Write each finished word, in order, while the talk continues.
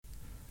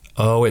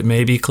Oh, it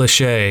may be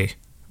cliche,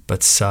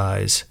 but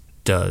size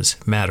does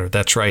matter.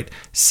 That's right.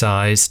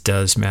 Size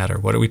does matter.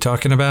 What are we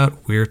talking about?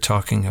 We're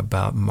talking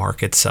about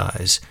market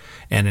size.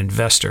 And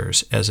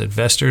investors, as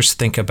investors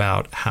think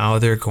about how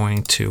they're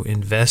going to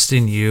invest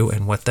in you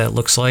and what that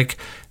looks like,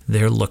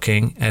 they're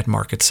looking at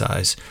market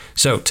size.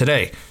 So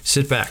today,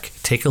 sit back,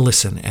 take a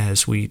listen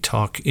as we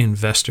talk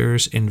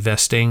investors,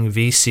 investing,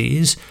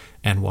 VCs,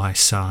 and why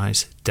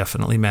size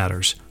definitely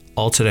matters.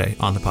 All today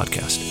on the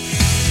podcast.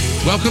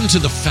 Welcome to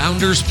the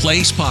Founders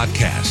Place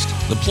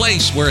podcast, the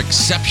place where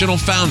exceptional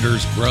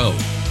founders grow.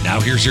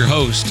 Now here's your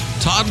host,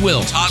 Todd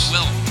Wilms.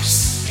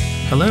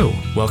 Hello,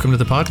 welcome to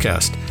the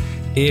podcast.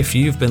 If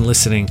you've been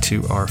listening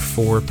to our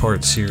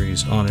 4-part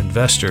series on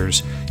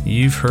investors,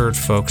 you've heard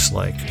folks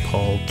like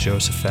Paul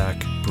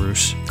Josephack,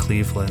 Bruce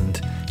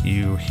Cleveland,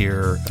 you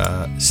hear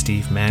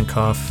Steve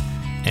Mankoff,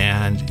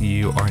 and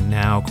you are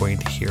now going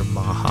to hear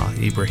Maha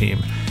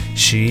Ibrahim.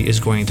 She is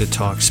going to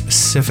talk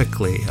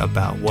specifically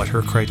about what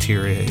her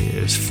criteria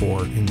is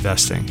for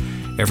investing.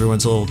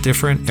 Everyone's a little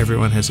different.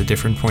 Everyone has a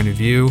different point of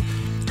view.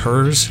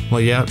 Hers,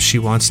 well, yeah, she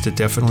wants to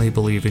definitely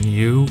believe in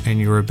you and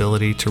your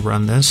ability to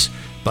run this,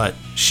 but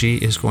she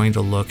is going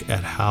to look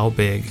at how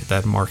big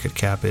that market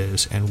cap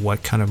is and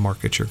what kind of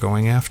market you're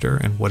going after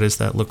and what does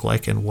that look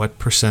like and what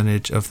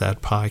percentage of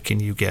that pie can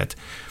you get.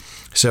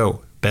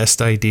 So,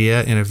 best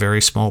idea in a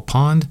very small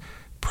pond,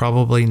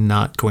 probably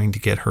not going to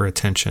get her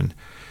attention.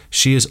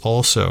 She is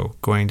also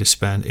going to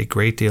spend a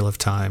great deal of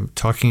time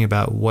talking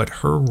about what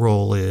her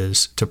role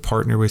is to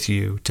partner with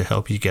you to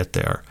help you get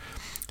there.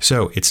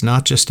 So it's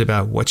not just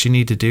about what you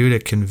need to do to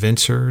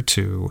convince her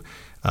to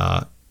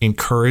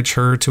encourage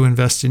her to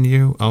invest in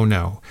you. Oh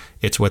no,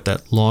 it's what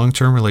that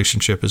long-term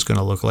relationship is going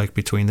to look like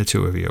between the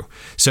two of you.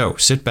 So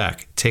sit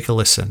back, take a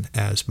listen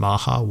as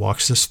Maha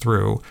walks us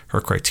through her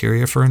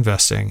criteria for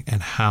investing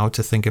and how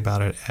to think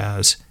about it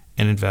as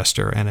an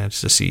investor and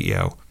as a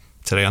CEO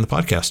today on the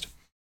podcast.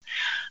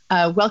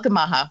 Welcome,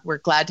 Maha. We're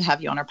glad to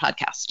have you on our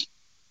podcast.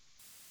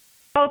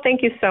 Oh,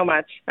 thank you so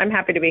much. I'm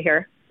happy to be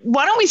here.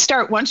 Why don't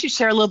you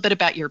share a little bit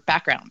about your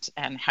background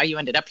and how you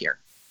ended up here?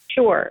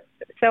 Sure.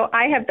 So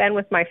I have been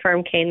with my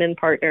firm, Canaan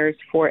Partners,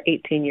 for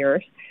 18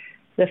 years.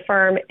 The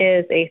firm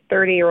is a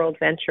 30-year-old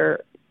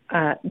venture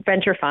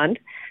fund.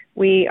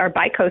 We are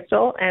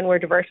bicoastal and we're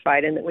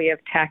diversified in that we have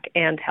tech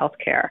and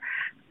healthcare.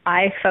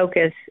 I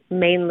focus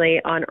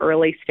mainly on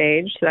early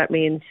stage. So that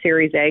means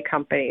Series A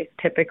companies.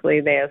 Typically,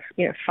 they have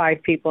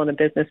 5 people in a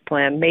business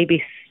plan,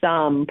 maybe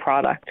some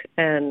product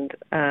and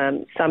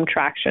some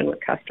traction with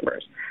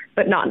customers,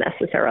 but not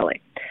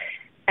necessarily.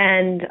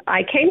 And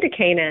I came to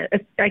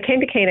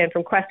Canaan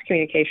from Quest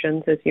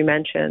Communications, as you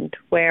mentioned,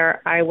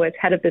 where I was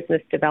head of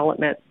business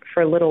development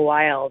for a little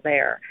while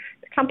there.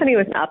 The company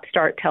was an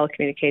upstart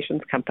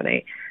telecommunications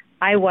company.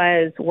 I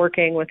was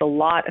working with a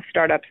lot of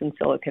startups in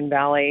Silicon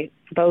Valley,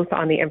 both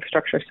on the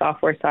infrastructure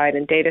software side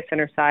and data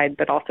center side,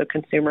 but also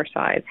consumer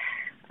side.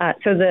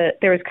 So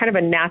there was kind of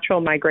a natural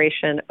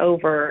migration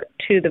over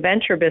to the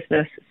venture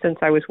business since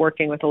I was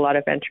working with a lot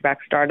of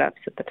venture-backed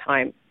startups at the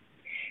time.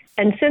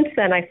 And since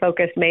then, I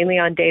focused mainly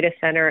on data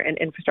center and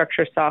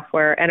infrastructure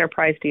software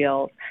enterprise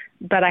deals,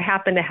 but I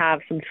happen to have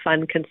some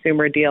fun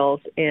consumer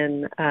deals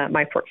in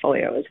my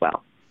portfolio as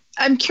well.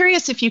 I'm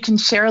curious if you can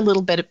share a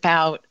little bit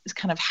about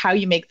kind of how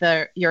you make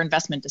your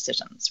investment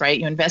decisions, right?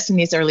 You invest in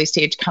these early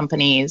stage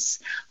companies.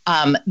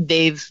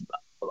 They've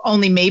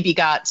only maybe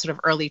got sort of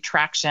early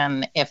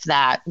traction, if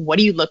that. What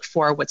do you look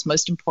for? What's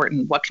most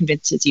important? What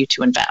convinces you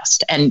to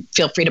invest? And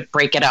feel free to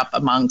break it up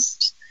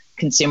amongst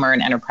consumer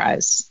and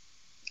enterprise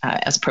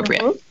as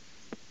appropriate.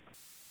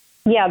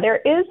 Mm-hmm. Yeah, there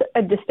is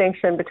a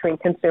distinction between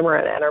consumer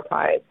and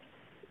enterprise.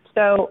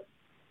 So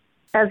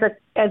as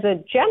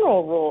a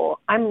general rule,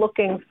 I'm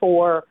looking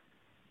for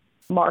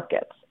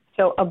markets.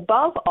 So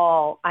above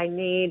all, I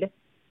need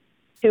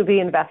to be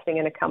investing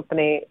in a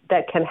company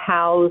that can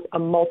house a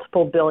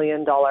multiple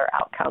billion-dollar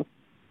outcome.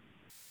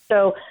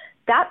 So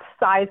that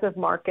size of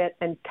market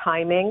and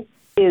timing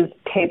is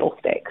table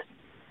stakes.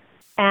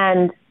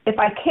 And if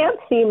I can't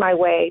see my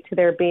way to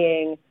there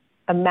being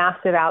a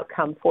massive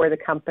outcome for the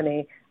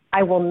company,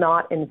 I will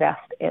not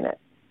invest in it.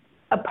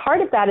 A part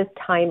of that is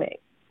timing.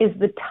 Is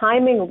the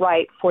timing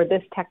right for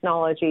this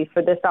technology,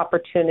 for this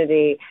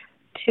opportunity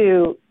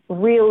to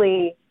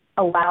really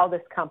allow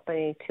this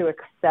company to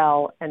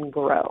excel and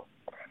grow?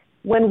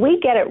 When we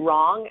get it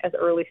wrong as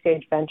early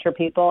stage venture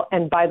people,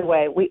 and by the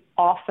way, we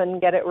often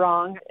get it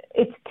wrong,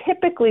 it's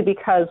typically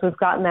because we've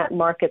gotten that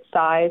market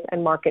size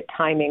and market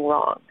timing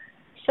wrong.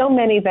 So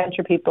many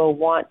venture people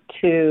want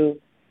to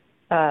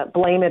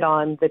blame it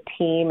on the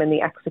team and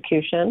the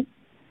execution.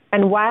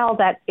 And while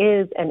that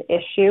is an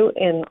issue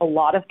in a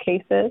lot of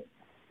cases,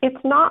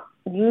 it's not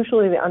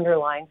usually the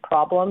underlying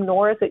problem,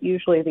 nor is it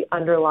usually the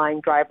underlying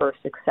driver of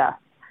success.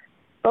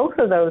 Both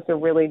of those are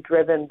really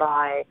driven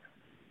by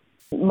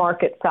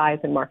market size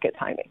and market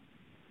timing.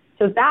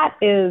 So that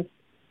is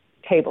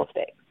table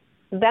stakes.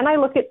 Then I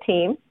look at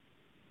team.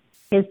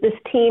 Is this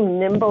team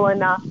nimble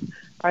enough?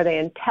 Are they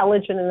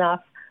intelligent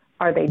enough?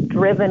 Are they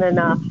driven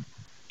enough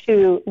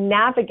to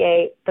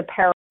navigate the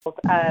perils of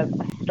a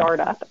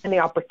startup and the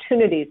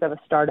opportunities of a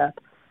startup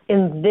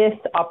in this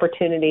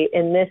opportunity,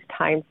 in this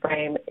time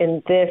frame,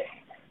 in this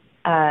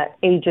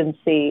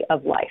agency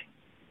of life.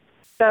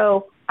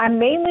 So I'm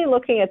mainly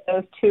looking at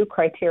those two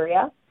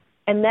criteria.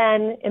 And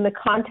then in the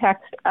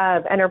context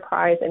of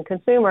enterprise and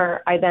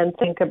consumer, I then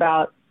think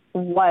about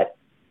what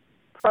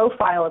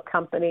profile of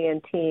company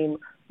and team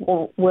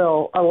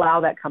will allow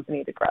that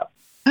company to grow.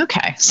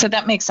 Okay, so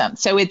that makes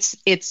sense. So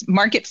it's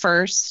market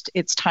first,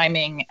 it's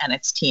timing, and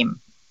it's team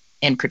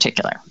in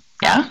particular.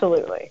 Yeah,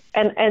 absolutely.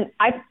 And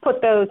I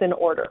put those in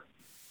order.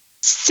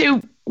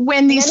 So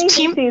when these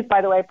many VCs,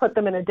 by the way, put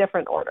them in a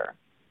different order.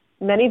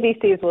 Many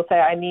VCs will say,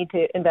 I need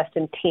to invest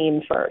in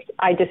team first.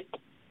 I just,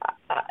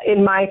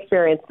 in my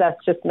experience,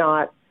 that's just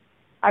not.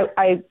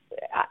 I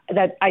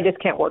just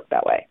can't work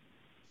that way.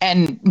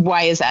 And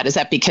why is that? Is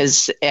that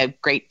because a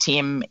great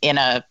team in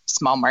a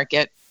small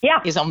market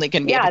is only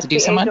going to be able to do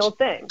so much? Yeah, it's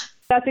the age-old thing.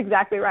 That's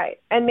exactly right.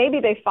 And maybe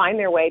they find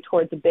their way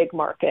towards a big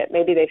market.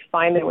 Maybe they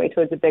find their way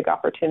towards a big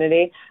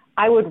opportunity.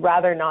 I would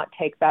rather not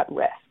take that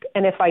risk.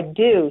 And if I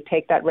do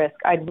take that risk,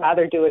 I'd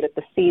rather do it at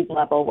the seed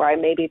level where I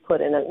maybe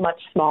put in a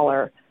much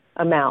smaller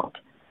amount.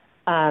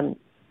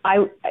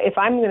 If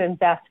I'm going to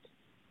invest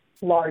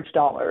large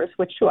dollars,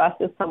 which to us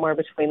is somewhere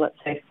between, let's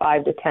say,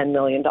 $5 to $10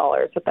 million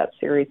with that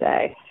Series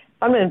A, if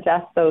I'm going to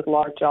invest those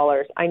large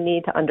dollars, I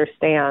need to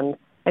understand,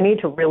 I need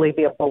to really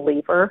be a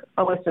believer,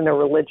 almost in a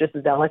religious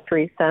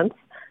zealotry sense,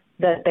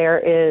 that there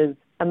is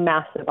a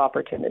massive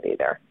opportunity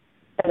there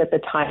and that the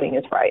timing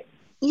is right.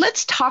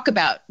 Let's talk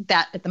about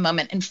that at the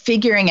moment and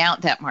figuring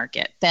out that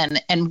market then,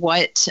 and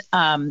what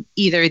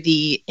either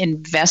the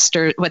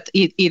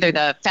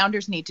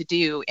founders need to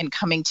do in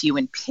coming to you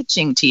and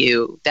pitching to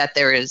you that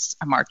there is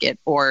a market,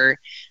 or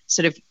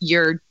sort of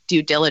your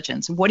due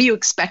diligence. What are you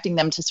expecting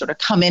them to sort of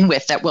come in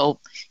with that will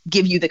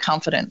give you the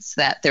confidence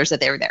that there's a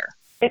there there?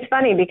 It's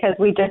funny because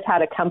we just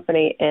had a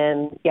company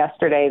in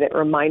yesterday that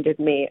reminded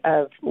me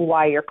of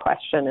why your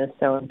question is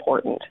so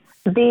important.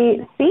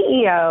 The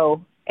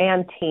CEO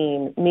and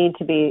team need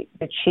to be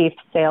the chief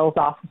sales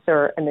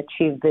officer and the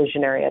chief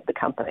visionary of the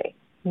company.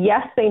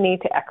 Yes, they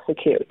need to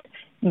execute.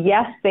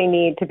 Yes, they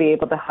need to be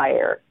able to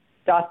hire, ...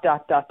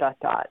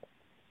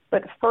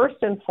 But first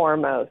and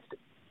foremost,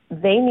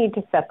 they need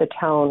to set the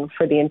tone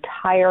for the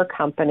entire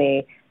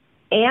company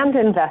and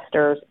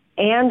investors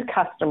and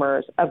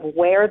customers of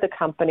where the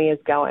company is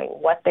going,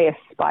 what they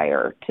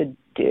aspire to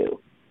do.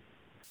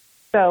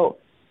 So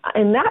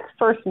in that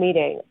first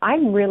meeting,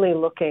 I'm really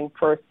looking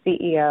for a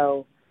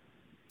CEO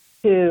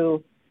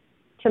to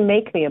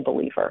make me a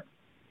believer.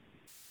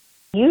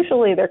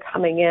 Usually they're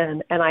coming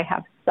in and I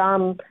have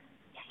some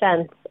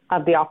sense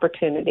of the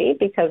opportunity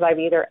because I've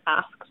either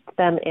asked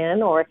them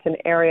in or it's an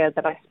area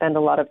that I spend a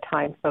lot of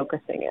time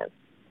focusing in.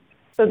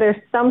 So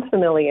there's some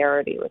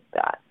familiarity with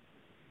that.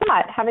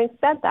 But having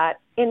said that,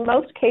 in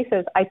most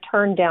cases, I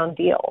turn down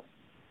deals.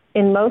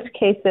 In most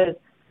cases,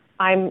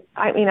 I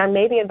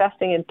may be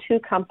investing in 2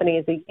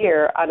 companies a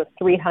year out of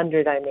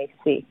 300 I may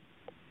see.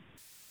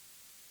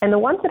 And the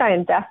ones that I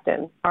invest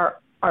in are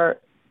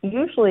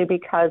usually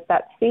because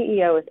that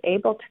CEO is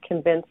able to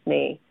convince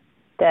me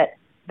that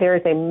there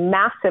is a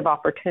massive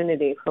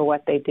opportunity for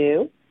what they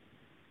do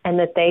and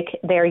that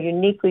they are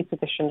uniquely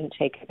positioned to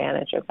take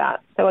advantage of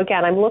that. So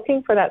again, I'm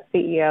looking for that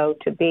CEO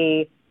to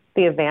be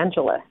the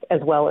evangelist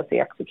as well as the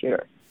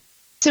executor.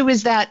 So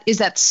is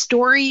that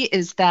story?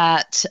 Is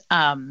that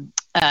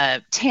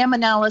TAM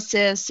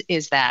analysis?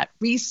 Is that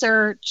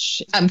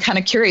research? I'm kind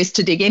of curious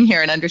to dig in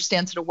here and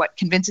understand sort of what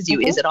convinces you.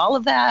 Mm-hmm. Is it all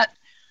of that?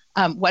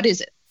 What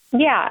is it?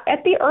 Yeah,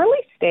 at the early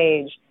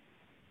stage,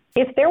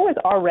 if there was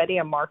already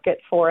a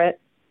market for it,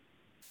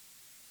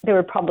 there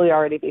would probably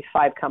already be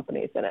 5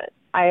 companies in it.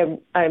 I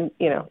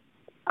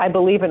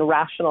believe in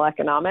rational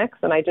economics,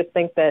 and I just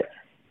think that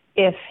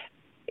if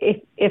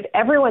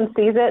everyone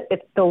sees it,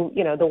 it's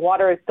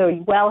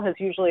the well has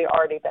usually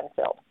already been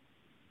filled.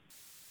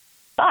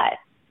 But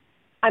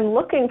I'm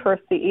looking for a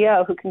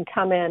CEO who can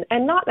come in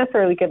and not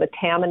necessarily give a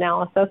TAM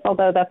analysis,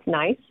 although that's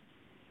nice.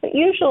 But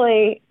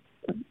usually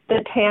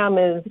the TAM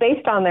is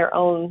based on their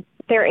own,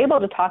 they're able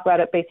to talk about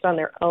it based on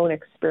their own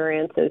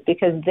experiences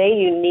because they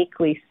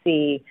uniquely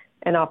see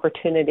an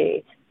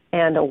opportunity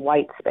and a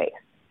white space.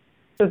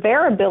 So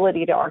their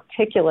ability to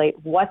articulate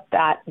what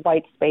that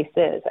white space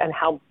is and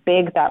how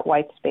big that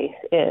white space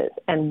is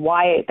and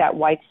why that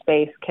white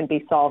space can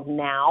be solved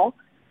now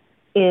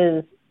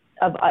is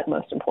of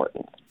utmost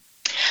importance.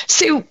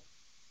 So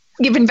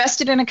you've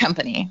invested in a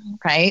company,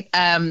 right?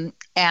 And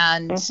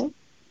mm-hmm.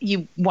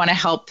 you want to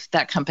help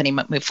that company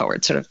move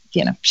forward, sort of,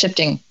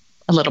 shifting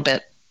a little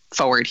bit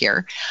forward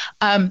here.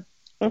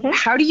 Mm-hmm.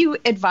 How do you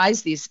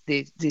advise these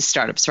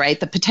startups, right?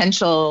 The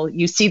potential,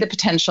 you see the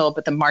potential,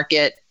 but the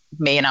market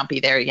may not be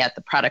there yet.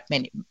 The product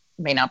may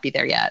not be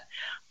there yet.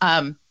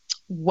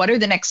 What are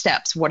the next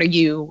steps? What are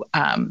you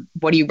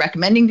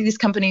recommending to these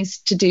companies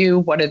to do?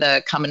 What are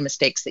the common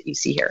mistakes that you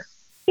see here?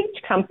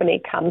 Each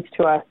company comes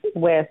to us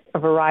with a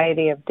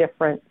variety of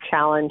different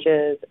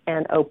challenges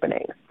and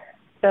openings.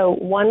 So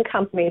one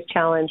company's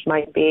challenge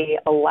might be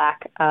a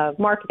lack of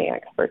marketing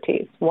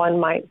expertise. One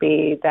might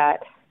be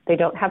that They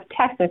don't have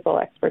technical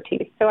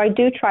expertise. So I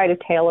do try to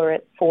tailor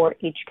it for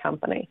each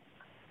company.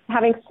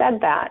 Having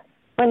said that,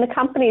 when the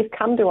companies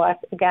come to us,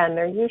 again,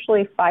 they're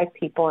usually 5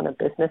 people in a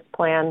business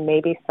plan,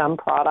 maybe some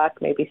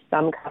product, maybe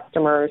some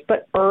customers,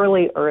 but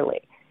early.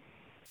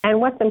 And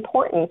what's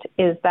important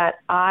is that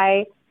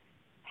I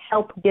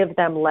help give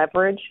them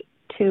leverage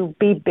to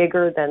be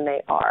bigger than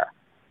they are.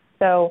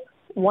 So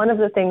one of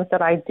the things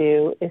that I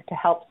do is to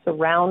help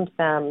surround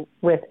them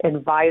with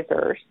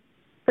advisors,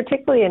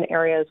 particularly in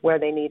areas where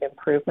they need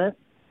improvement,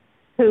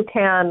 who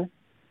can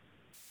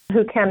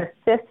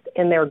assist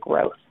in their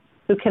growth,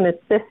 who can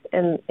assist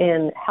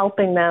in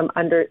helping them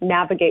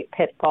navigate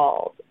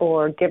pitfalls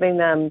or giving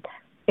them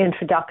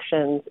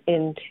introductions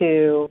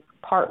into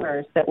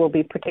partners that will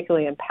be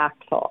particularly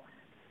impactful.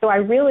 So I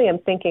really am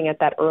thinking at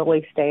that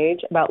early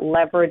stage about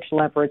leverage.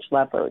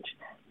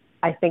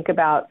 I think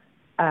about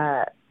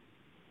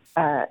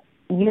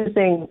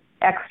using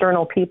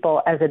external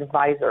people as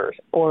advisors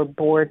or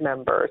board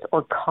members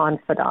or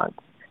confidants,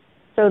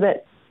 so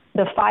that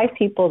the 5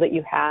 people that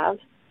you have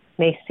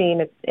may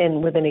seem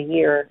within a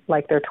year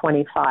like they're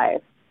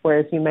 25,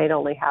 whereas you might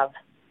only have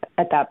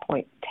at that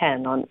point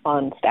 10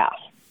 on staff.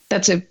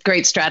 That's a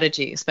great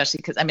strategy, especially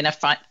because,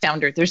 a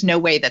founder, there's no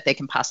way that they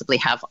can possibly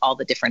have all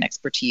the different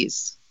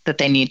expertise that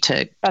they need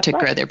to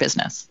grow their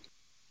business.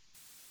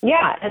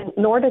 Yeah, and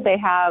nor do they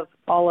have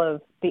all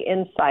of the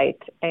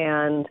insight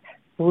and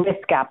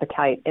risk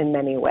appetite in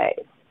many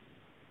ways.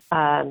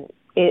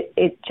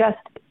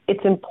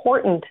 It's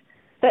important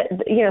that,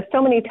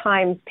 so many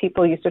times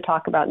people used to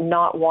talk about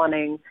not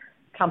wanting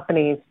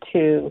companies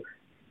to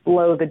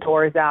blow the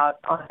doors out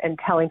and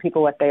telling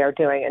people what they are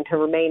doing and to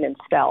remain in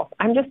stealth.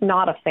 I'm just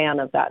not a fan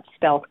of that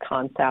stealth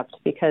concept,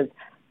 because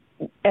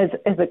as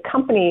a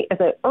company, as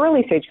an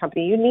early stage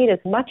company, you need as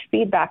much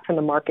feedback from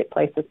the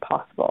marketplace as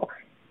possible.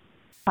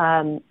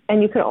 And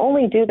you can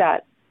only do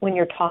that when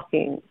you're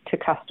talking to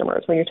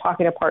customers, when you're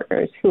talking to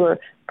partners who are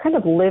kind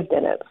of lived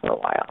in it for a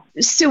while.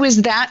 So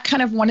is that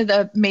kind of one of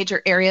the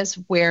major areas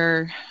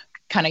where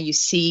kind of you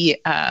see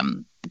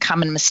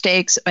common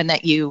mistakes, and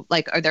that you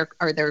are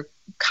there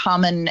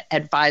common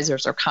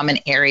advisors or common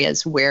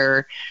areas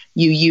where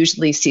you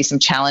usually see some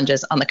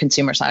challenges on the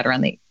consumer side or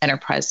on the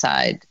enterprise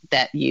side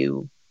that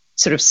you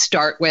sort of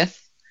start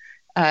with,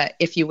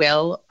 if you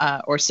will,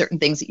 or certain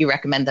things that you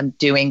recommend them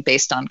doing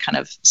based on kind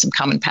of some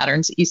common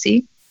patterns that you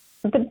see?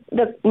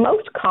 The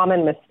most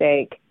common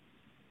mistake,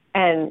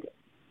 and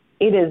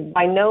it is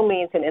by no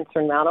means an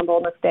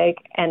insurmountable mistake,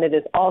 and it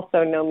is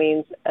also no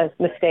means a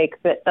mistake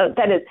that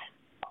is,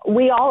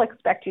 we all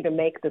expect you to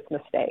make this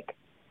mistake.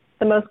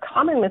 The most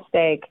common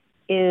mistake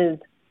is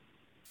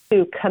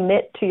to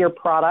commit to your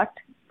product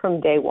from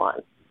day one.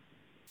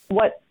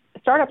 What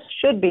startups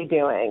should be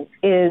doing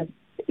is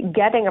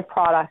getting a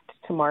product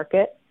to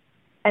market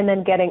and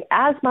then getting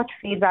as much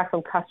feedback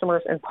from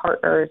customers and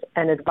partners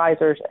and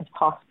advisors as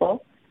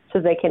possible, so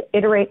they can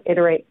iterate.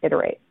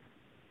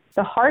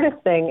 The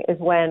hardest thing is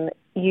when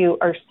you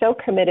are so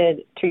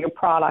committed to your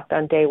product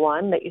on day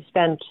one that you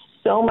spend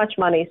so much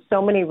money,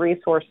 so many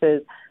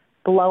resources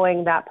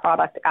blowing that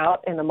product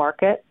out in the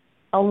market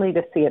only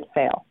to see it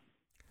fail.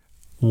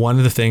 One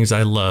of the things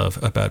I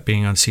love about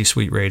being on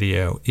C-Suite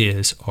Radio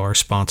is our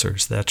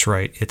sponsors. That's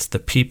right. It's the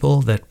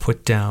people that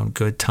put down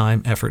good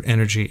time, effort,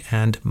 energy,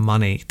 and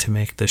money to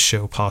make this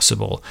show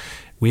possible.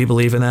 We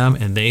believe in them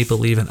and they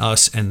believe in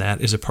us, and that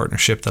is a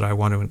partnership that I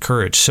want to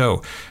encourage.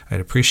 So I'd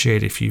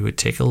appreciate if you would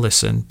take a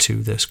listen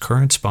to this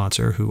current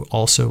sponsor who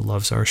also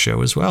loves our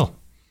show as well.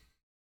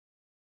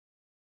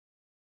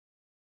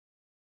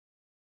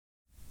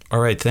 All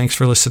right, thanks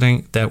for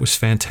listening. That was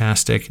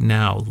fantastic.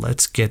 Now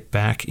let's get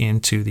back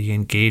into the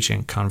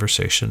engaging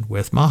conversation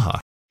with Maha.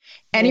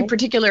 Any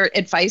particular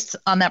advice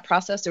on that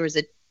process, or is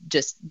it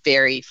just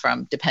vary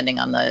from depending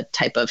on the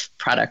type of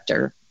product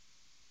or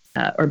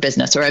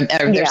business, or are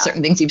there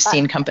certain things you've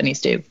seen companies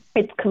do?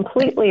 It's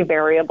completely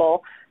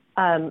variable.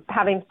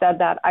 Having said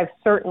that, I've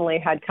certainly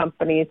had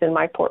companies in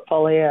my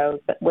portfolio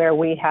where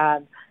we've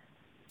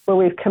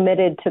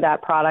committed to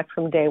that product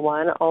from day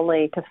one,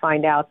 only to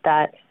find out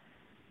that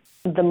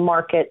the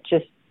market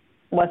just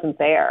wasn't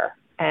there.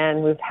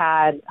 And we've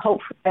had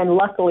hope, and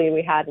luckily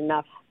we had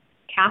enough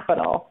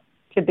capital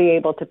to be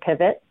able to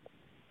pivot.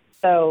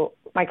 So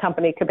my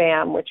company,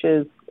 Kabam, which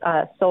is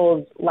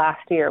sold last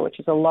year, which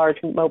is a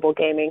large mobile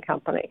gaming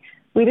company.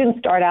 We didn't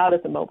start out as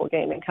a mobile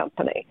gaming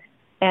company.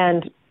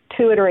 And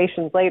 2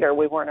 iterations later,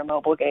 we weren't a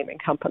mobile gaming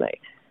company.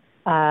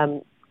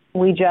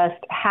 We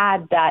just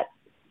had that.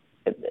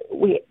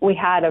 We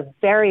had a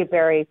very,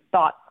 very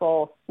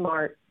thoughtful,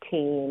 smart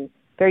team,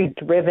 very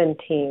driven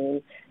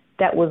team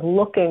that was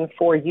looking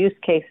for use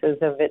cases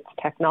of its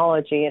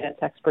technology and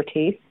its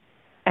expertise,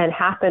 and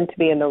happened to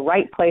be in the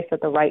right place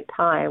at the right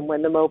time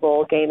when the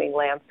mobile gaming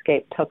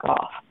landscape took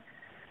off.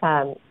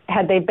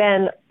 Had they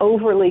been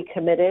overly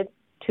committed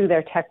to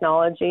their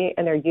technology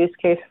and their use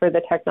case for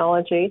the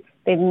technology,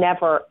 they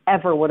never,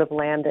 ever would have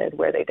landed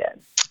where they did.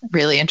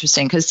 Really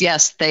interesting, because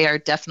yes, they are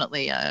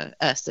definitely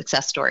a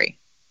success story.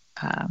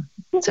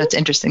 So it's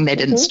interesting they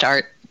didn't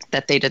start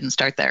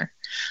there.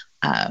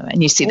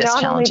 And you see this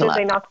challenge a lot. Not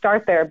only did they not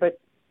start there, but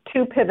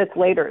 2 pivots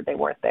later, they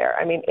weren't there.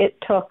 I mean, it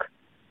took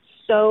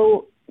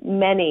so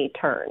many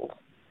turns.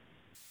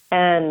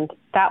 And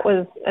that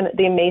was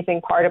the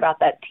amazing part about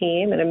that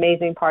team, an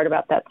amazing part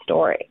about that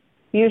story.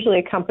 Usually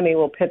a company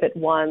will pivot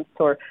once,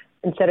 or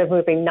instead of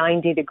moving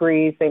 90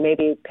 degrees, they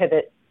maybe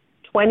pivot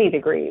 20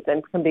 degrees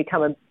and can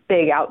become a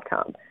big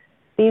outcome.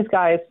 These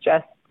guys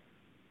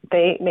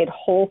they made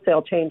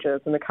wholesale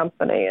changes in the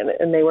company,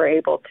 and they were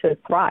able to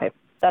thrive.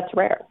 That's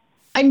rare.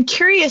 I'm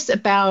curious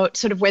about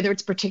sort of whether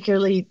it's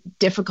particularly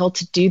difficult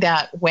to do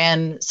that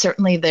when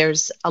certainly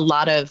there's a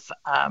lot of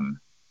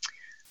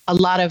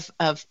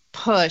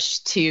push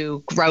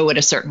to grow at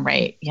a certain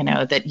rate,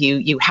 that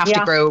you have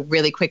to grow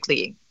really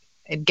quickly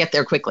and get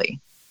there quickly.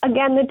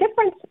 Again,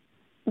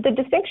 the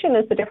distinction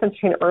is the difference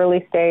between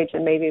early stage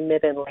and maybe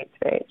mid and late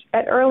stage.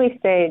 At early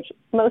stage,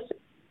 most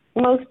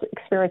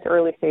experienced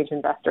early stage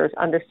investors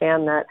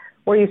understand that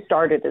where you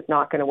started is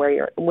not going to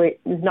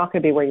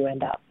be where you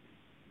end up.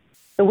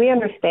 So we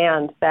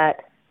understand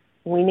that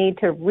we need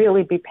to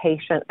really be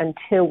patient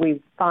until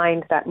we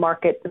find that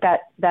market,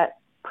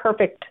 that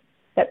perfect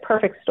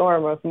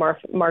storm of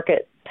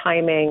market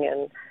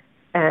timing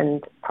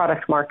and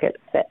product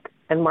market fit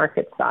and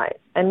market size.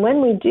 And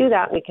when we do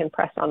that, we can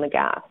press on the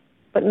gas,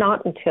 but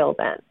not until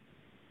then.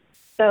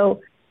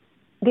 So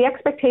the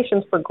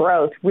expectations for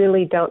growth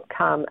really don't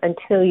come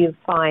until you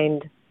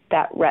find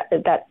that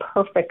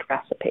perfect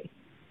recipe.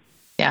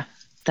 Yeah,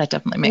 that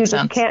definitely makes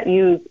sense.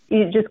 You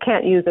just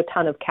can't use a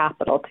ton of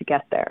capital to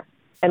get there.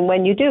 And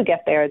when you do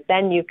get there,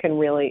 then you can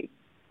really,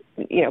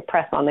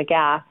 press on the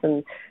gas,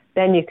 and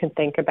then you can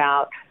think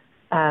about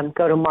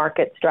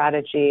go-to-market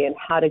strategy and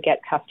how to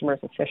get customers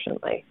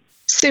efficiently.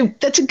 So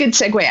that's a good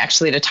segue,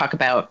 actually, to talk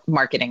about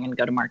marketing and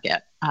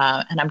go-to-market.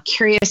 And I'm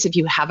curious if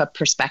you have a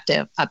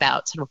perspective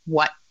about sort of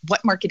what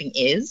marketing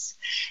is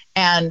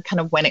and kind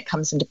of when it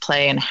comes into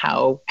play and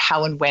how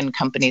and when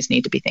companies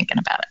need to be thinking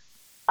about it.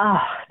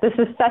 This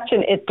is such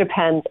an it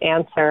depends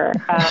answer.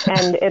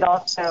 And it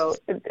also,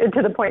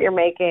 to the point you're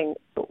making,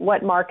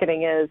 what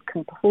marketing is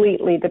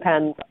completely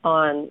depends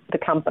on the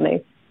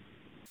company.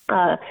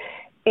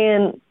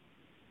 In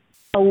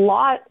a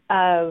lot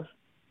of,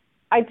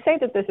 I'd say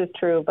that this is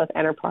true of both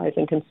enterprise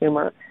and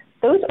consumer.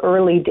 Those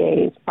early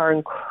days are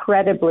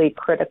incredibly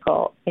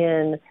critical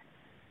in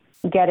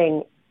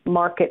getting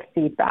market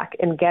feedback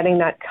and getting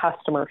that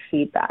customer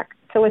feedback.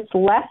 So it's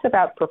less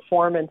about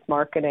performance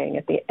marketing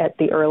at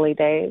the early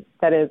days.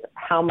 That is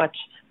how much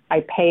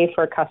I pay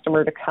for a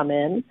customer to come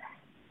in.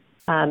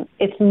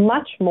 It's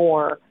much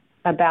more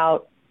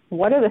about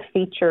what are the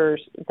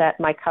features that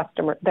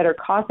are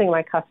causing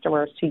my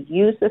customers to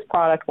use this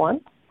product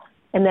once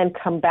and then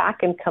come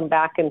back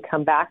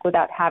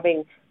without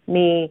having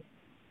me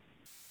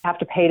have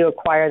to pay to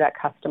acquire that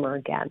customer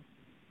again.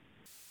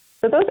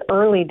 So those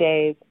early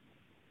days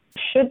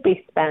should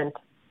be spent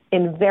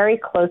in very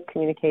close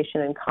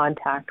communication and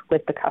contact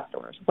with the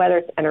customers, whether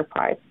it's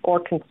enterprise or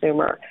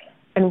consumer,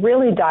 and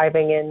really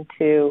diving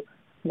into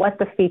what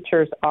the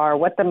features are,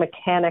 what the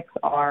mechanics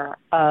are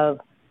of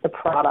the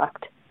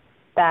product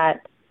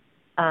that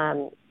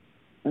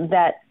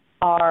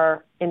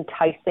are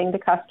enticing to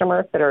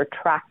customers, that are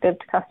attractive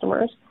to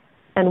customers,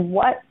 and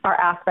what are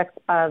aspects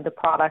of the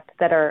product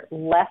that are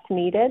less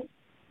needed,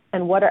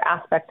 and what are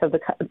aspects of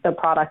the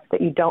product that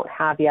you don't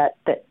have yet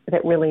that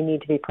really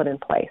need to be put in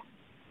place.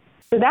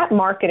 So that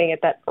marketing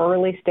at that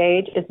early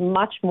stage is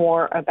much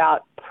more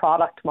about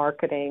product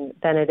marketing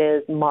than it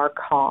is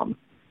marcom.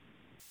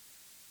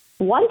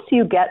 Once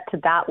you get to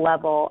that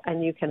level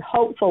and you can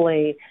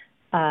hopefully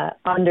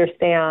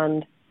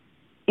understand,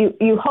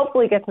 you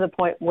hopefully get to the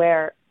point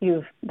where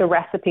the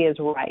recipe is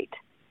right.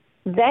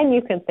 Then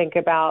you can think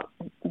about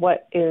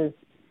what is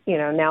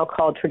now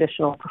called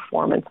traditional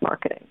performance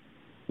marketing.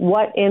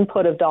 What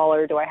input of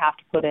dollar do I have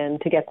to put in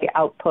to get the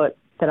output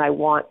that I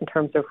want in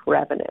terms of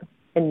revenue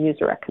and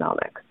user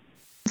economics?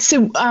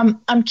 So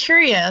I'm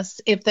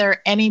curious if there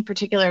are any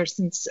particular,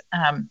 since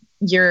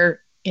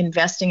you're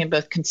investing in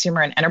both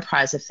consumer and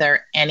enterprise, if there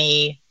are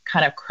any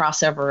kind of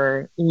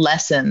crossover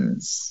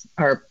lessons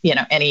or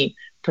any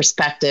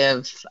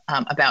perspective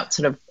about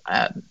sort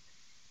of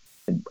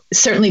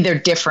certainly they're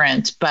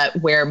different, but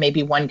where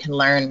maybe one can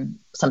learn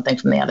something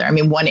from the other. I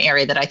mean, one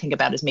area that I think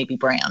about is maybe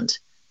brand,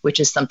 which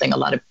is something a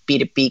lot of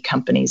B2B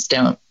companies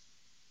don't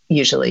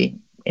usually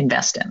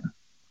invest in.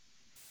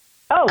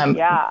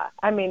 Yeah.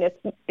 I mean,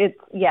 it's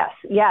yes.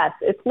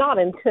 It's not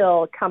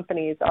until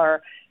companies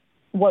are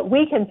what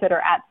we consider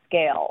at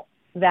scale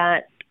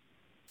that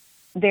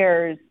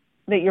you're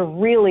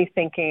really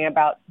thinking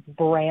about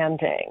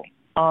branding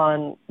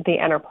on the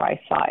enterprise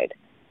side,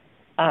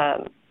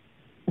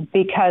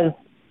 because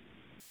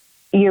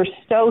you're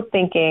so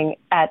thinking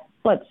at,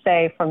 let's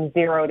say, from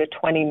 $0 to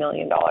 $20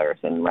 million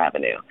in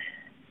revenue.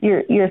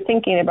 You're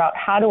thinking about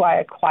how do I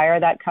acquire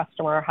that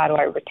customer? How do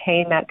I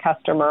retain that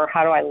customer?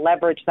 How do I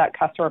leverage that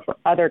customer for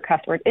other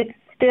customers? It's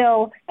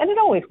still, and it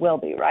always will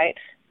be, right?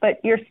 But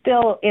you're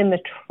still in the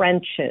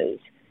trenches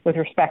with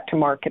respect to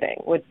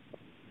marketing, with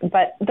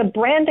But the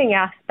branding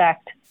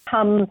aspect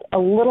comes a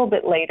little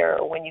bit later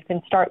when you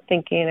can start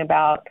thinking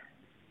about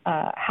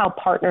how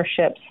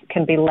partnerships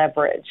can be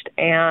leveraged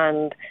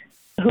and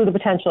who the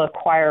potential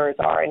acquirers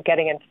are and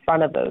getting in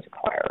front of those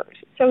acquirers.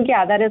 So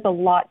yeah, that is a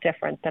lot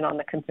different than on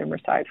the consumer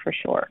side for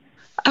sure.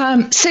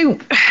 So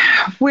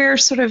we're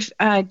sort of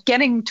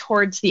getting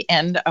towards the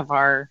end of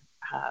our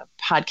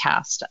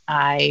podcast.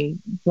 I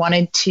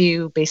wanted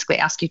to basically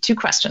ask you two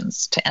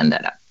questions to end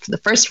it up. The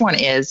first one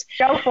is,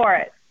 go for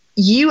it.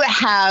 You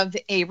have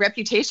a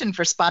reputation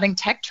for spotting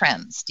tech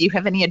trends. Do you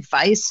have any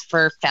advice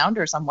for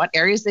founders on what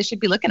areas they should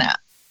be looking at?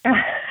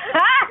 I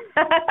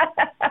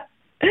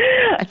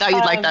thought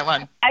you'd like that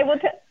one. I will.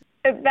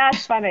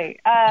 That's funny.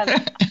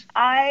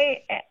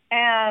 I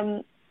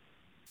am.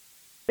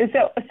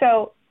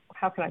 So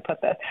how can I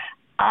put this?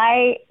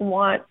 I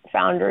want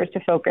founders to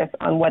focus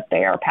on what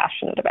they are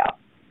passionate about.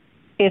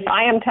 If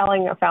I am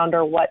telling a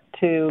founder what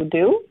to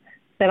do,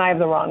 then I have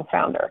the wrong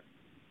founder.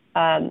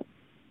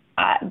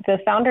 The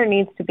founder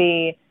needs to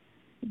be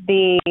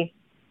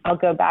I'll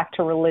go back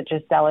to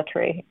religious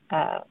zealotry,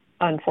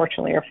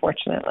 unfortunately or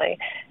fortunately.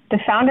 The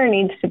founder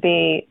needs to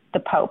be the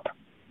Pope,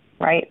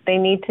 right? They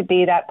need to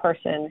be that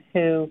person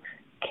who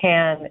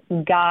can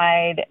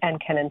guide and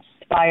can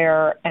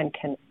inspire and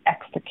can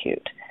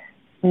execute,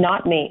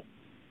 not me.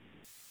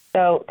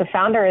 So the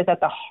founder is at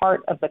the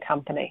heart of the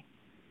company.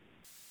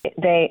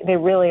 They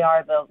really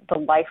are the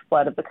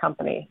lifeblood of the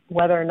company,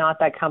 whether or not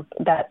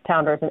that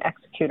founder is an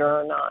executor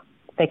or not.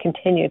 They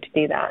continue to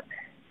be that.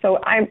 So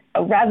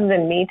rather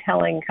than me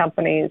telling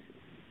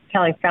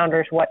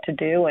founders what to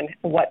do and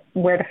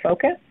where to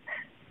focus,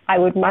 I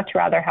would much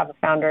rather have a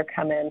founder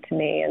come in to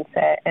me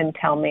and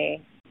tell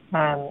me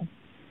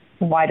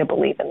why to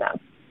believe in them.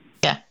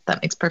 Yeah,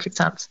 that makes perfect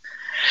sense.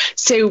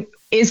 So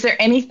is there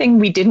anything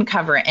we didn't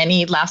cover,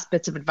 any last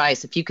bits of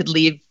advice? If you could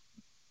leave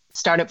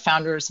startup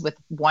founders with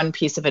one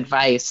piece of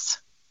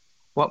advice,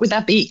 what would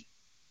that be?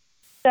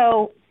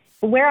 So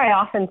where I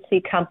often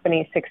see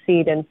companies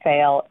succeed and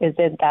fail is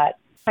in that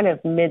kind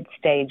of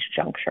mid-stage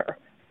juncture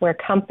where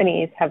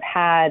companies have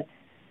had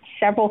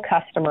several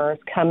customers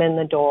come in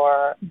the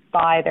door,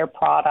 buy their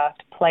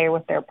product, play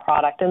with their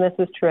product, and this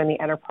is true in the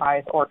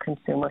enterprise or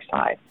consumer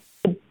side.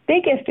 The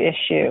biggest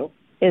issue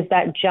is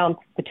that jump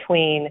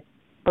between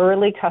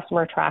early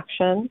customer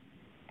traction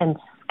and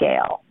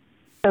scale.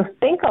 So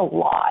think a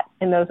lot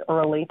in those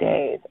early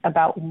days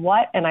about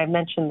and I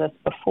mentioned this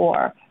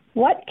before,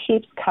 what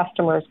keeps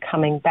customers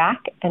coming back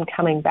and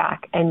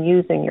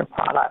using your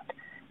product.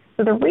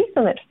 So the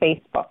reason that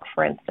Facebook,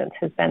 for instance,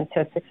 has been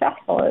so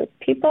successful is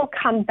people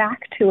come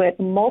back to it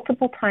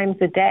multiple times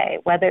a day,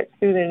 whether it's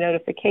through their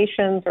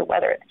notifications or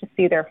whether it's to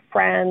see their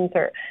friends,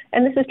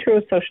 and this is true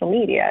of social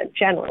media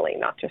generally,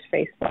 not just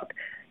Facebook.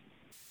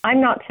 I'm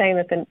not saying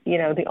that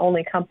the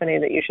only company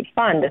that you should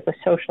fund is a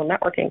social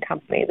networking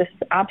company. This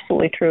is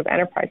absolutely true of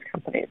enterprise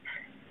companies.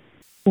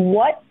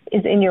 What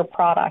is in your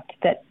product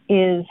that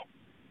is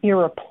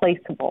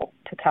irreplaceable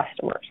to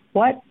customers?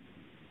 What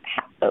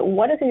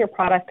is in your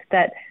product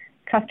that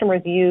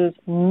customers use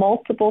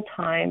multiple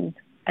times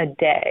a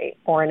day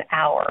or an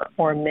hour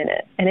or a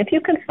minute? And if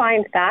you can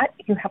find that,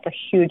 you have a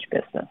huge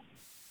business.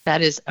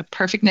 That is a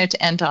perfect note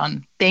to end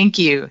on. Thank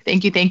you.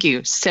 Thank you. Thank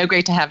you. So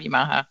great to have you,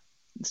 Maha.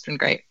 It's been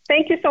great.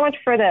 Thank you so much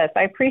for this.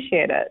 I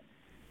appreciate it.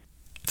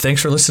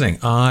 Thanks for listening.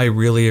 I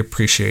really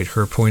appreciate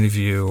her point of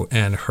view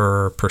and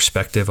her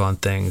perspective on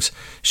things.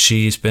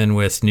 She's been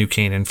with New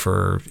Canaan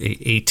for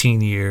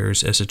 18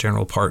 years as a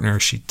general partner.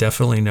 She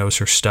definitely knows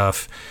her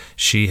stuff.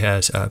 She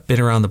has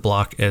been around the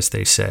block, as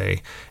they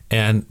say.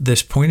 And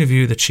this point of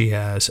view that she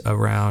has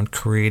around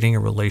creating a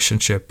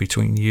relationship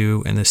between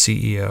you and the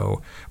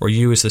CEO, or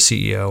you as the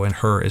CEO and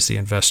her as the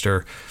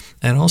investor,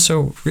 and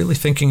also really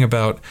thinking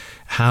about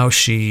how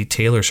she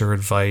tailors her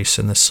advice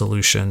and the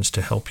solutions to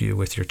help you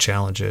with your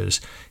challenges,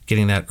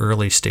 getting that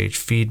early stage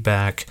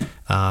feedback,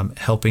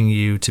 helping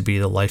you to be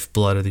the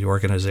lifeblood of the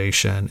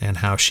organization, and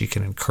how she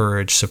can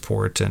encourage,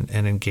 support, and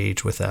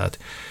engage with that.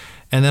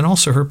 And then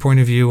also her point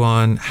of view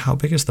on how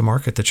big is the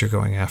market that you're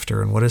going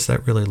after and what does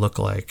that really look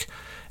like.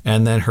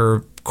 And then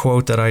her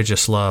quote that I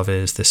just love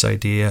is this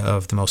idea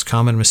of the most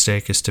common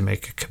mistake is to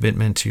make a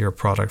commitment to your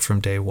product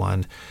from day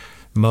one.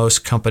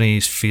 Most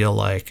companies feel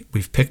like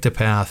we've picked a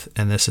path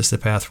and this is the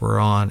path we're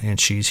on, and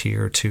she's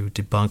here to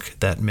debunk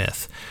that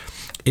myth.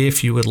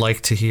 If you would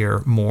like to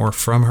hear more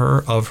from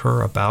her, of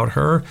her, about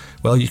her,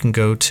 well, you can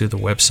go to the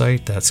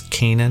website. That's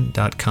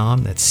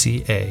Canaan.com. That's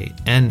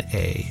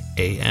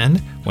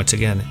Canaan. Once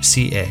again,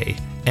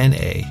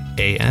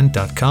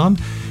 Canaan.com.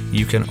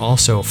 You can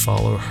also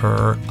follow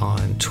her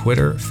on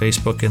Twitter,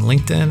 Facebook, and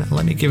LinkedIn.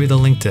 Let me give you the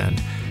LinkedIn.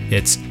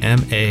 It's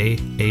Mahai.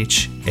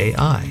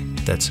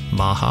 That's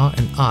Maha,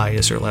 and I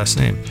is her last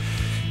name.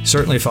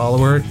 Certainly follow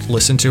her,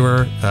 listen to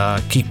her,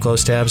 keep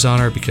close tabs on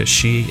her because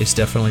she is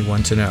definitely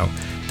one to know.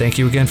 Thank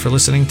you again for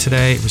listening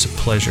today. It was a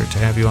pleasure to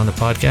have you on the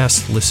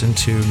podcast. Listen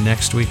to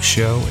next week's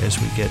show as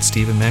we get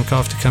Stephen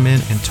Mankoff to come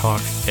in and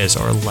talk as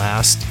our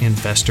last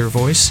investor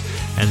voice,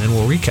 and then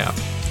we'll recap.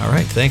 All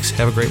right, thanks.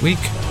 Have a great week.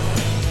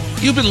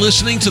 You've been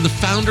listening to the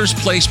Founders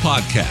Place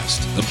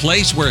podcast, the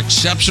place where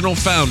exceptional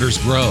founders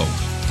grow.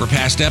 For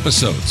past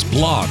episodes,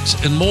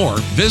 blogs, and more,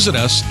 visit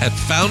us at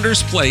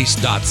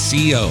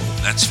foundersplace.co.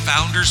 That's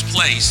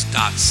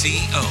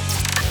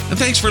foundersplace.co. And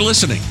thanks for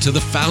listening to the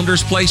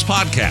Founders Place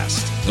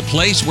podcast, the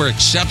place where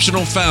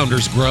exceptional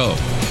founders grow.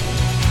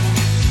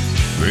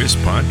 This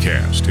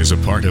podcast is a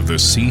part of the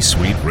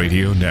C-Suite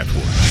Radio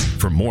Network.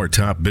 For more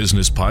top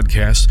business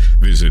podcasts,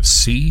 visit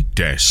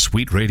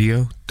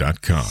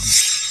c-suiteradio.com.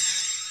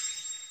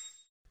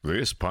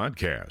 This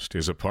podcast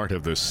is a part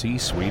of the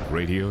C-Suite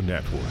Radio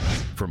Network.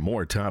 For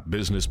more top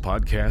business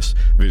podcasts,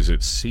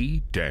 visit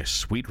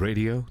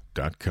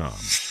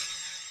c-suiteradio.com.